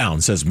thumbs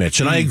down, says Mitch,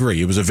 and I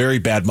agree. It was a very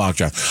bad mock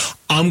draft.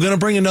 I'm going to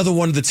bring another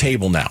one to the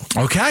table now.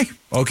 Okay.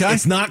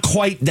 It's not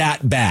quite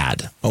that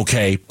bad,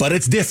 okay, but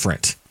it's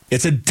different.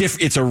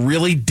 It's a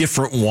really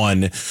different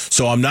one.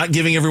 So I'm not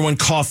giving everyone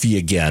coffee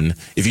again.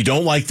 If you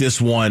don't like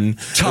this one,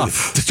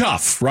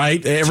 tough,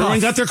 right? Everyone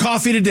got their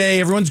coffee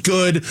today. Everyone's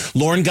good.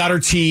 Lauren got her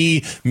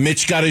tea.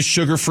 Mitch got his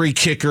sugar-free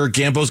kicker.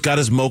 Gambo's got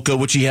his mocha,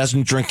 which he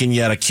hasn't drinking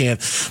yet. I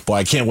can't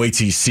wait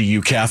to see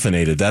you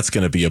caffeinated. That's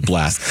going to be a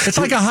blast. It's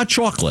like a hot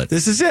chocolate.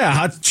 This is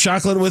hot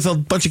chocolate with a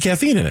bunch of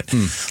caffeine in it.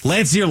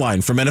 Lance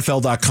Zierlein from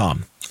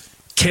NFL.com.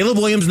 Caleb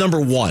Williams, number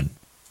 1.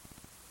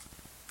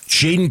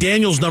 Jaden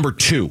Daniels, number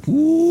 2.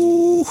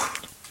 Ooh.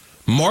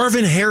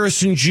 Marvin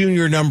Harrison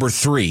Jr., number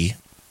 3.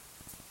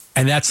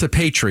 And that's the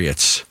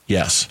Patriots.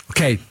 Yes.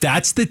 Okay,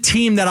 that's the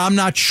team that I'm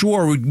not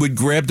sure would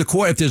grab the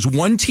quarterback. If there's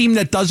one team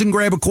that doesn't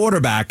grab a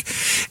quarterback,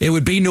 it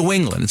would be New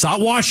England. It's not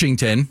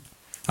Washington.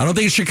 I don't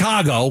think it's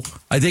Chicago.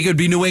 I think it would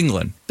be New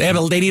England. They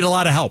need a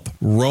lot of help.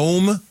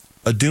 Rome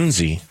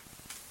Odunze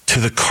to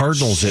the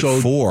Cardinals at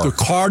 4. The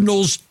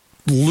Cardinals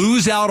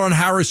lose out on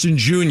Harrison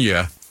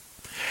Jr.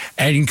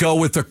 and go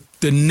with the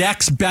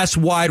next best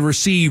wide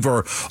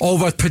receiver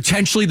over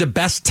potentially the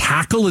best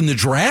tackle in the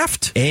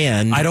draft?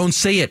 And I don't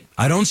see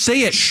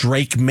it.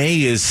 Drake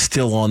May is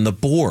still on the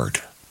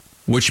board.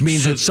 Which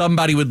means that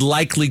somebody would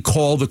likely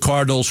call the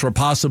Cardinals for a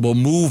possible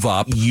move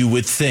up. You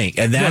would think.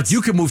 And that's... Look,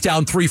 you can move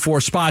down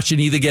 3-4 spots and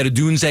either get a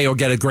Dunze or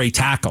get a great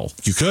tackle.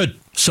 You could.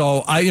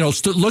 So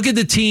look at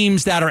the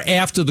teams that are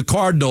after the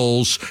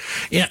Cardinals,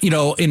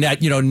 in that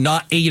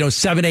not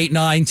 7, 8,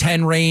 9,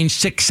 10 range,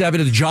 6,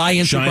 7. The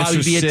Giants would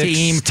probably be a 6,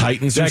 team.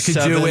 Titans that could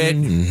 7. do it.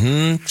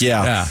 Mm-hmm.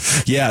 Yeah.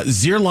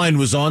 Zierlein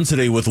was on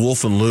today with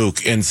Wolf and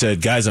Luke and said,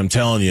 "Guys, I'm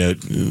telling you,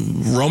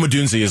 Rome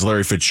Odunze is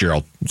Larry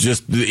Fitzgerald.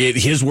 Just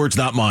his words,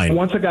 not mine."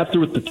 Once I got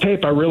through with the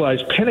tape, I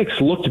realized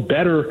Penix looked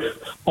better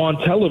on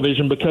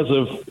television because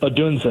of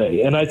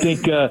Odunze, and I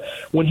think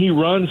when he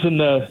runs in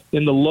the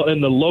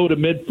low to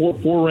mid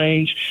 4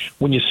 range,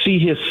 when you see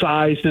his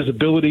size, his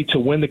ability to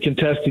win the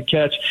contested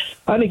catch,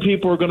 I think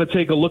people are going to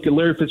take a look at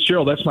Larry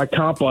Fitzgerald. That's my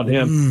comp on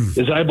him,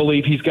 is I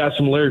believe he's got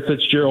some Larry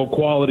Fitzgerald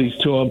qualities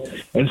to him,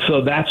 and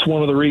so that's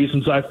one of the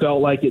reasons I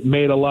felt like it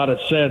made a lot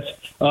of sense.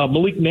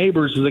 Malik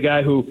Neighbors is a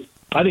guy who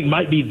I think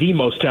might be the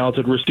most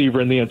talented receiver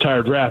in the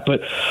entire draft,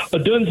 but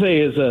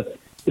Odunze is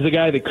a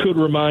guy that could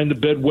remind the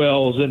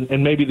Bidwells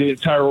and maybe the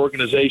entire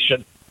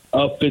organization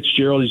of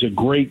Fitzgerald. He's a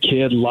great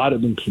kid. A lot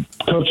of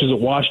coaches at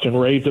Washington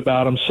raved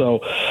about him.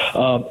 So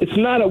it's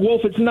not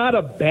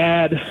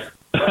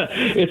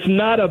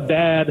a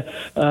bad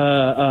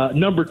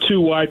number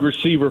 2 wide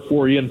receiver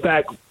for you. In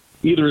fact,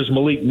 either is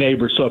Malik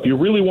Neighbors. So if you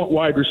really want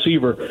wide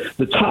receiver,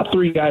 the top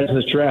 3 guys in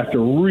this draft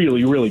are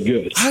really, really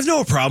good. I have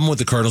no problem with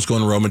the Cardinals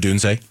going to Rome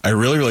Odunze. I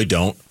really, really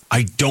don't.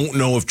 I don't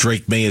know if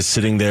Drake May is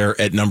sitting there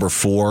at number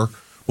 4,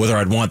 whether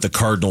I'd want the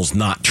Cardinals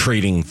not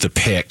trading the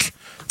pick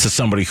to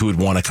somebody who would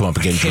want to come up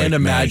against Drake Can't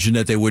imagine May.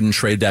 that they wouldn't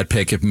trade that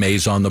pick if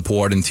May's on the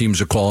board and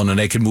teams are calling and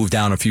they could move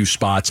down a few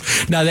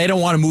spots. Now, they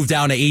don't want to move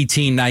down to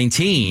 18,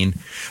 19,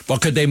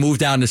 but could they move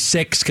down to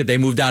 6? Could they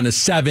move down to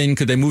 7?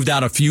 Could they move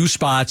down a few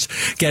spots,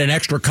 get an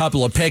extra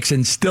couple of picks,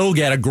 and still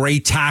get a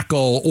great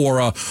tackle or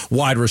a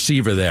wide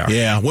receiver there?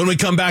 Yeah, when we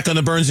come back on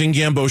the Burns and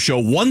Gambo show,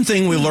 one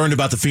thing we learned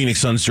about the Phoenix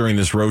Suns during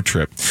this road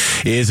trip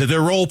is that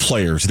their role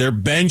players, their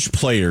bench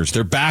players,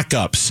 their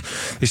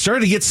backups, they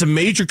started to get some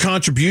major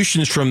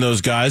contributions from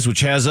those guys,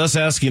 which has us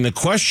asking the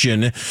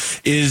question,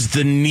 is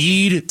the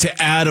need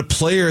to add a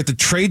player at the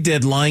trade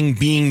deadline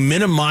being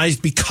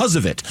minimized because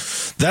of it?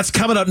 That's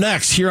coming up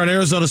next here on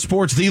Arizona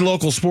Sports, the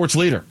local sports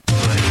leader.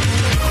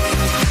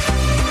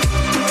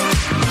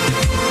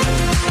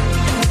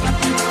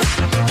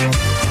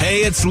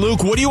 Hey, it's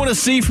Luke. What do you want to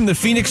see from the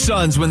Phoenix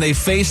Suns when they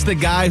face the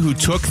guy who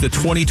took the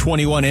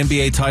 2021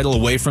 NBA title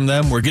away from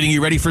them? We're getting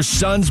you ready for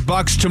Suns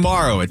Bucks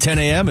tomorrow at 10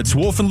 a.m. It's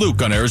Wolf and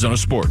Luke on Arizona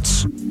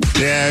Sports.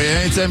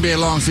 Yeah, it's NBA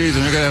long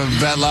season. We're going to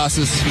have bad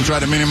losses. We try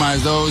to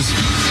minimize those.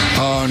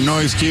 No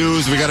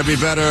excuse. We got to be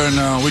better,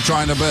 and we're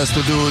trying the best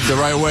to do it the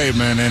right way,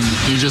 man. And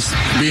you just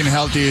being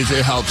healthy, it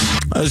helps.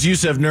 As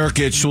Yusef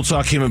Nurkic, we'll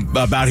talk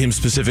about him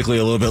specifically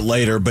a little bit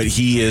later, but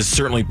he is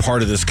certainly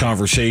part of this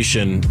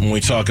conversation when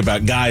we talk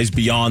about guys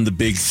beyond the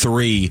big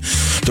three,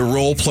 the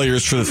role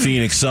players for the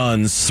Phoenix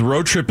Suns. The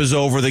road trip is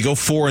over. They go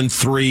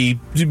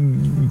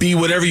 4-3. Be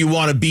whatever you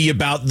want to be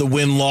about the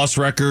win-loss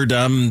record.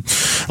 I'm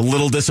a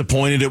little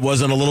disappointed it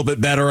wasn't a little bit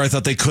better. I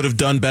thought they could have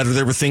done better.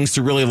 There were things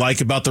to really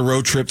like about the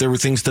road trip. There were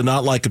things to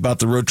not like about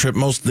the road trip,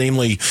 most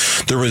namely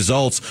the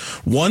results.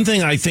 One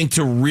thing I think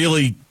to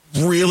really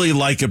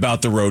like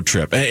about the road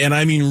trip, and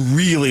I mean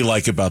really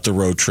like about the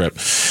road trip,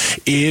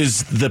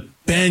 is the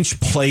bench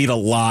played a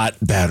lot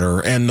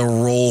better and the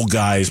role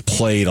guys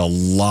played a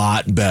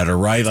lot better,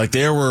 right? Like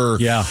there were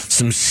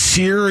some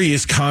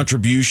serious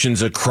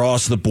contributions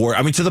across the board.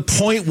 I mean, to the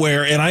point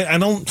where, and I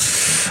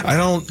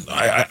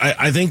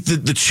think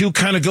that the two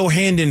kind of go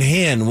hand in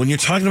hand when you're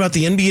talking about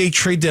the NBA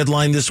trade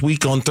deadline this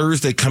week on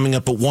Thursday coming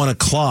up at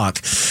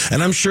 1:00.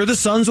 And I'm sure the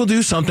Suns will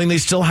do something. They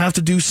still have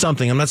to do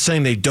something. I'm not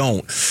saying they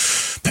don't.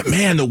 But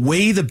man, the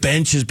way the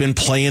bench has been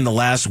playing the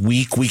last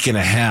week and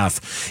a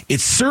half,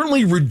 it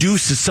certainly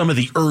reduces some of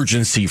the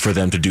urgency for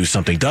them to do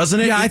something, doesn't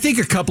it? Yeah, I think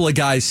a couple of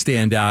guys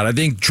stand out. I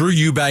think Drew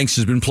Eubanks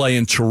has been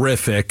playing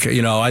terrific.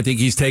 You know, I think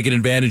he's taken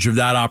advantage of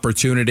that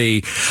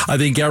opportunity. I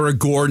think Eric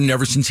Gordon,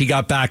 ever since he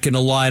got back in the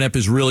lineup,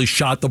 has really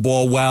shot the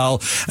ball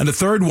well. And the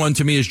third one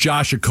to me is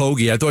Josh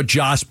Okogie. I thought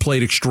Josh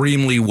played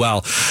extremely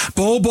well.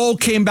 Bobo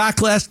came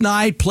back last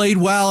night, played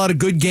well, had a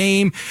good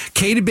game.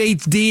 Keita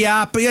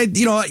Bates-Diop,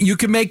 you know, you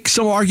can make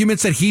some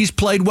arguments that he's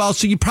played well.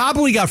 So you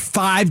probably got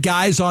 5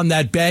 guys on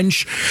that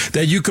bench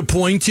that you could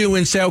point to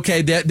and say,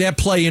 okay, they're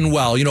playing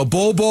well. You know,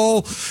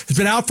 Bobo has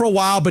been out for a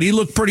while, but he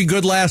looked pretty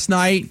good last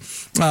night.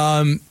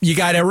 You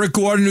got Eric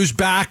Gordon, who's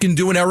back and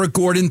doing Eric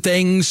Gordon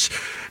things.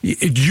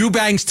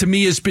 Eubanks, to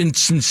me, has been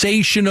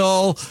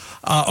sensational.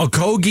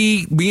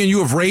 Okogie, me and you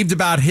have raved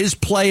about his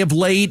play of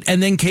late.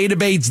 And then Keita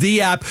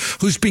Bates-Diop,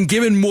 who's been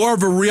given more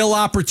of a real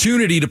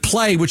opportunity to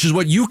play, which is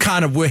what you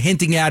kind of were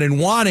hinting at and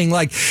wanting.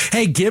 Like,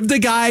 hey, give the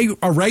guy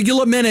a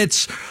regular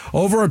minutes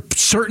over a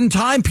certain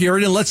time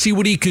period and let's see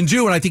what he can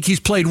do. And I think he's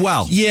played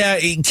well. Yeah,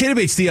 Keita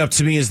Bates-Diop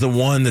to me is the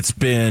one that's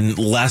been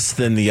less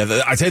than the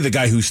other. I tell you, the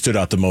guy who stood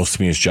out the most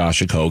to me is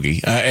Josh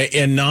Okogie.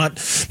 And not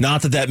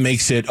that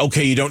makes it,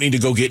 okay, you don't need to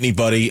go get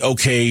anybody.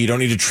 Okay, you don't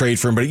need to trade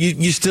for him, but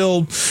you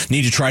still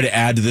need to try to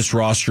add to this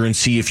roster and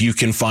see if you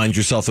can find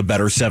yourself a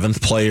better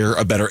 7th player,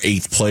 a better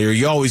 8th player.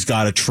 You always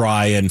got to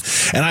try. And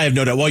I have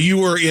no doubt, while you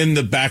were in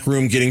the back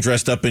room getting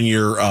dressed up in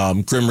your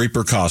Grim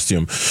Reaper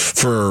costume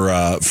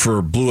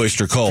for Blue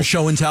Oyster Cult. For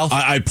show and tell?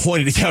 I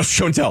pointed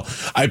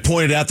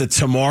out that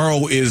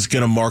tomorrow is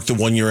going to mark the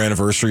 1-year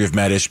anniversary of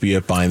Matt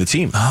Ishbia buying the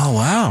team. Oh,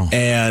 wow.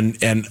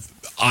 And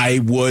I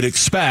would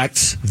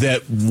expect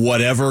that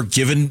whatever,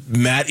 given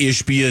Matt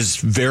Ishbia's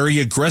very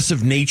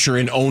aggressive nature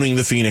in owning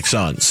the Phoenix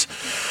Suns,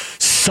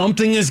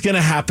 something is going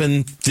to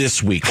happen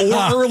this week or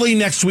early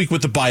next week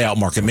with the buyout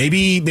market.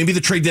 Maybe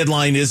the trade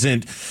deadline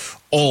isn't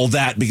all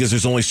that because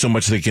there's only so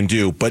much they can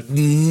do. But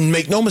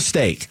make no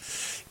mistake,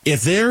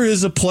 if there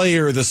is a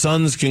player the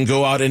Suns can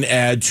go out and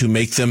add to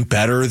make them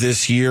better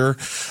this year,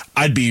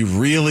 I'd be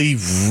really,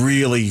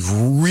 really,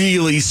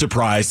 really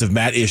surprised if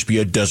Matt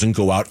Ishbia doesn't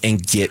go out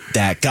and get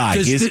that guy.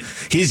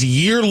 His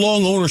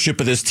year-long ownership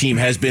of this team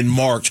has been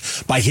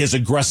marked by his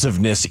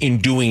aggressiveness in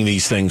doing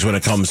these things when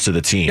it comes to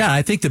the team. Yeah,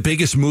 I think the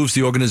biggest moves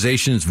the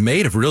organization has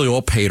made have really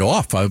all paid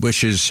off.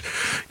 Which is,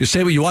 you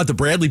say what you want, the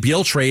Bradley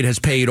Beal trade has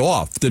paid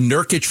off. The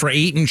Nurkic for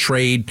Ayton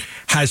trade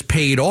has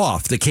paid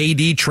off. The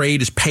KD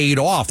trade has paid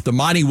off. The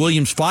Monty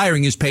Williams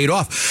firing has paid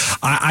off.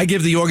 I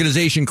give the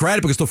organization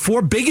credit because the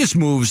 4 biggest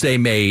moves they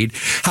made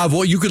have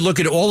what you could look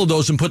at all of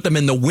those and put them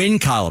in the win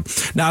column.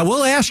 Now, I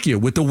will ask you,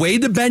 with the way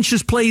the bench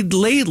has played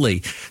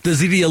lately,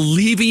 does it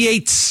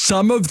alleviate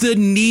some of the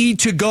need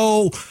to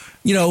go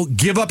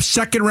give up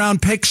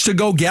second-round picks to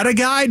go get a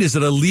guy? Does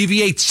it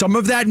alleviate some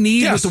of that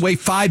need with the way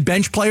 5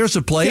 bench players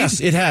have played? Yes,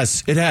 it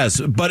has. It has.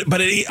 But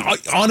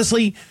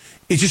honestly,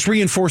 it just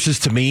reinforces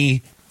to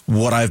me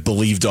what I've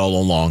believed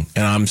all along.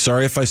 And I'm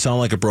sorry if I sound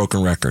like a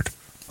broken record.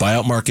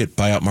 Buyout market,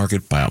 buyout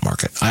market, buyout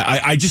market.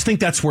 I just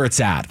think that's where it's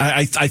at.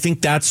 I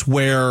think that's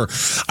where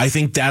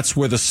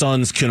the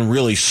Suns can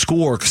really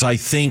score, because I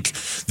think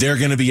they're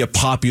going to be a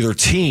popular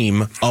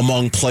team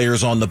among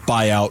players on the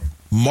buyout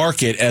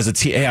market as a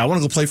team. Hey, I want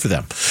to go play for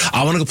them.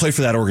 I want to go play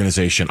for that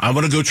organization. I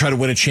want to go try to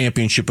win a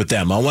championship with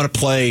them. I want to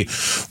play.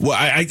 Well,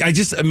 I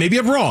just, maybe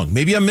I'm wrong.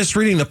 Maybe I'm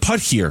misreading the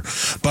putt here,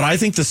 but I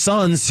think the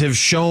Suns have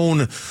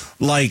shown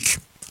like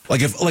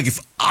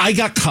if I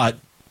got cut,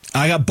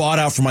 I got bought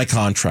out for my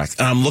contract,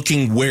 and I'm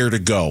looking where to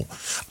go.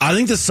 I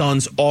think the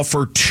Suns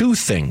offer 2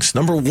 things.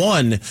 Number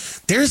one,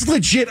 there's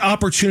legit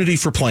opportunity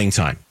for playing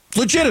time.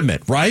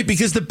 Legitimate, right?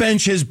 Because the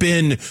bench has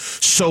been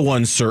so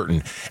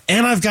uncertain.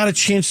 And I've got a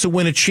chance to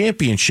win a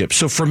championship.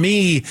 So for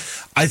me,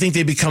 I think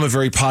they become a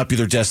very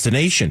popular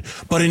destination.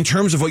 But in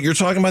terms of what you're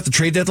talking about, the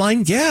trade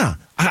deadline, yeah.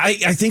 I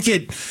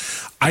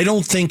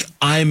don't think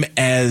I'm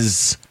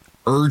as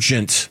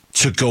urgent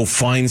to go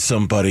find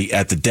somebody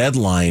at the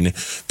deadline,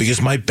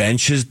 because my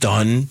bench has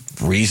done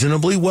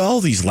reasonably well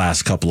these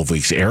last couple of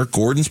weeks. Eric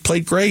Gordon's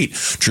played great.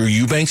 Drew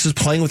Eubanks is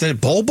playing with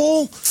that. Bol,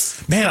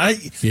 man,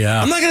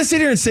 I'm not going to sit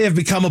here and say I've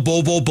become a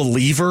Bol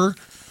believer,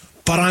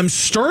 but I'm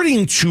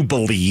starting to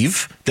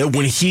believe that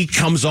when he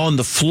comes on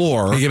the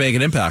floor, he can make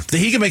an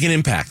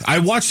impact. I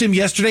watched him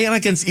yesterday,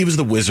 and he was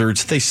the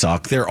Wizards. They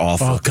suck. They're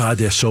awful. Oh, God,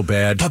 they're so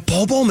bad. But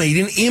Bol made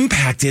an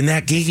impact in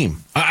that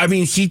game. I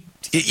mean,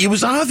 it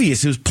was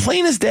obvious. It was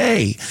plain as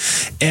day.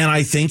 And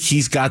I think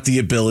he's got the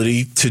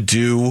ability to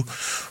do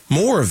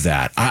more of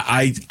that.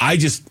 I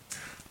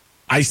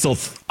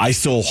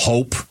still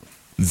hope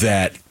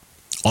that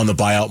on the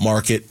buyout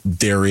market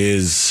there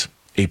is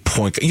a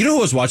point. You know who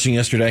I was watching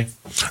yesterday?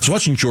 I was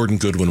watching Jordan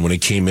Goodwin when he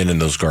came in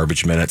those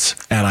garbage minutes,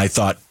 and I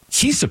thought,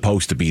 he's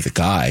supposed to be the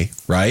guy,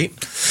 right?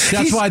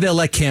 That's why they'll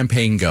let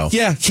Campaign go.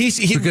 Yeah,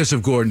 because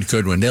of Gordon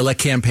Goodwin. They'll let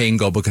Campaign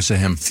go because of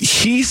him.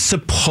 He's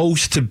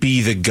supposed to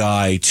be the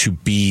guy to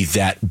be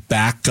that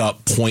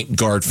backup point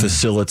guard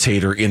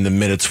facilitator in the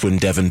minutes when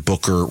Devin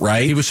Booker,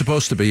 right? He was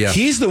supposed to be, yeah.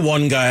 He's the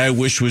one guy I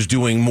wish was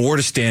doing more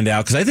to stand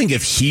out, because I think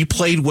if he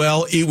played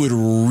well, it would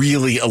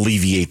really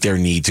alleviate their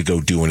need to go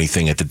do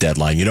anything at the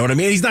deadline. You know what I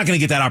mean? He's not going to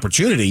get that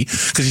opportunity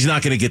because he's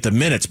not going to get the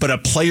minutes, but a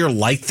player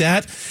like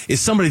that is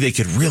somebody they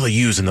could really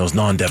use in those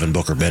non-Devin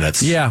Booker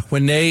minutes. Yeah,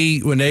 when they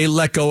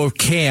let go of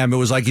Cam, it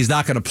was like he's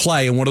not going to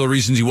play, and one of the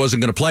reasons he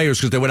wasn't going to play was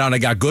because they went out and they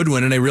got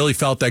Goodwin, and they really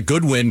felt that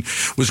Goodwin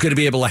was going to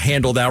be able to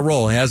handle that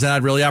role. He hasn't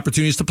had really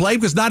opportunities to play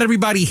because not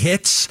everybody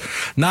hits.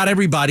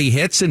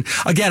 And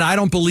again, I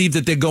don't believe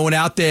that they're going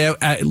out there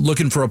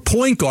looking for a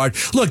point guard.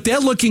 Look, they're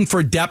looking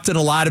for depth in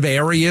a lot of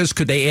areas.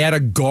 Could they add a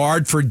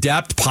guard for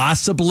depth?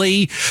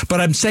 Possibly. But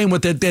I'm saying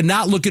they're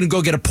not looking to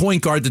go get a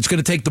point guard that's going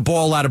to take the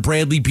ball out of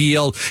Bradley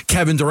Beal,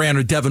 Kevin Durant,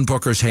 or Devin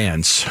Booker's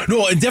hands.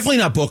 No, and definitely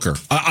not Booker.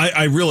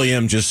 I really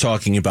am just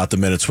talking about the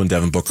minutes when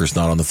Devin Booker's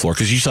not on the floor,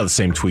 because you saw the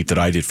same tweet that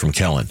I did from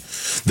Kellen.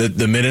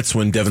 The minutes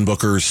when Devin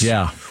Booker's,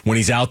 when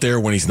he's out there,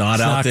 when he's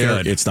not out there,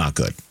 good. It's not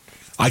good.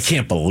 I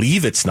can't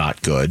believe it's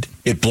not good.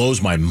 It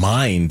blows my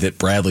mind that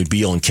Bradley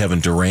Beal and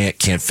Kevin Durant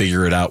can't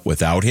figure it out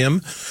without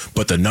him,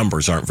 but the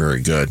numbers aren't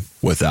very good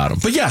without him.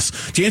 But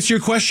yes, to answer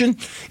your question,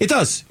 it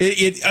does.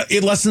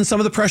 It lessens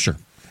some of the pressure.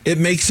 It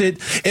makes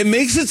it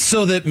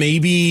so that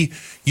maybe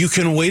you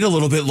can wait a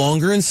little bit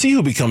longer and see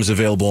who becomes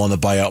available on the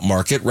buyout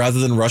market rather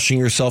than rushing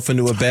yourself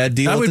into a bad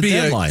deal. That would be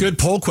deadline. A good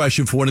poll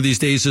question for one of these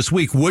days this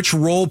week. Which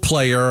role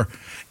player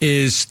do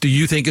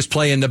you think is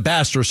playing the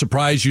best or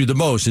surprised you the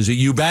most? Is it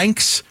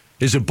Eubanks?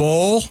 Is it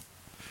Bol?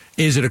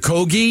 Is it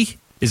Okogie?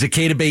 Is it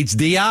Keita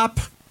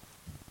Bates-Diop?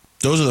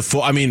 Those are the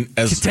 4. I mean,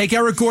 take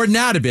Eric Gordon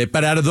out of it,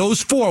 but out of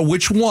those 4,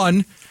 which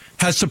one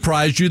has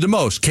surprised you the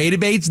most? Keita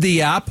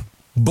Bates-Diop,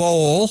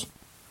 Bol,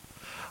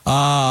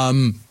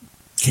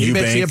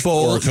 Eubanks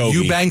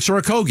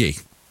or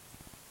Okogie.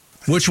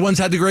 Which one's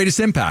had the greatest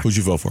impact? Who'd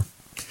you vote for?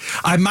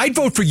 I might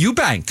vote for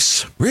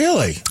Eubanks.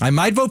 Really? I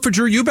might vote for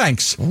Drew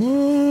Eubanks.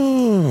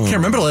 Ooh. Can't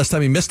remember the last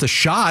time he missed a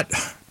shot.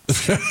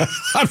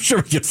 I'm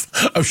sure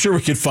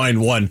we could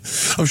find one.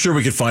 I'm sure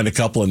we could find a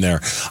couple in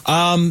there.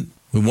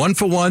 1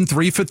 for 1,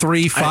 3 for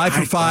 3, 5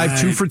 for 5,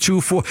 2 for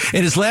 2, 4.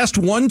 In his last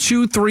 1,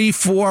 2, 3,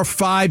 4,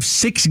 5,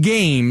 6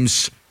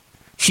 games,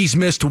 he's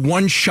missed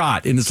 1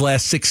 shot in his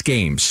last 6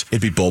 games.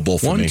 It'd be Bol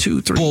for me. 1,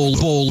 2, 3.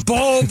 Bol.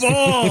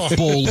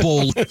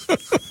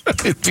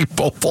 It'd be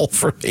Bol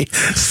for me.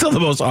 Still the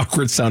most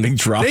awkward sounding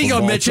drop. There you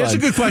go, Mitch. That's a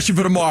good question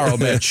for tomorrow,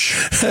 Mitch.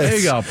 There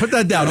you go. Put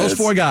that down. Those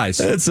 4 guys.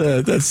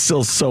 That's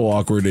still so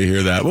awkward to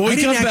hear that. When we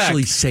didn't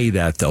actually say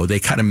that though. They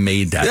kind of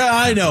made that. Yeah,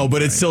 I know,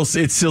 but it still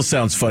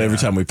sounds fun every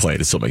time we play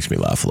it. It still makes me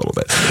laugh a little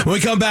bit. When we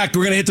come back,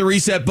 we're going to hit the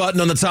reset button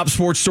on the top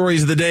sports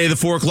stories of the day. The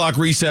 4 o'clock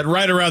reset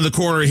right around the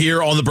corner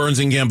here on the Burns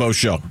and Gambo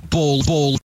Show. Bol.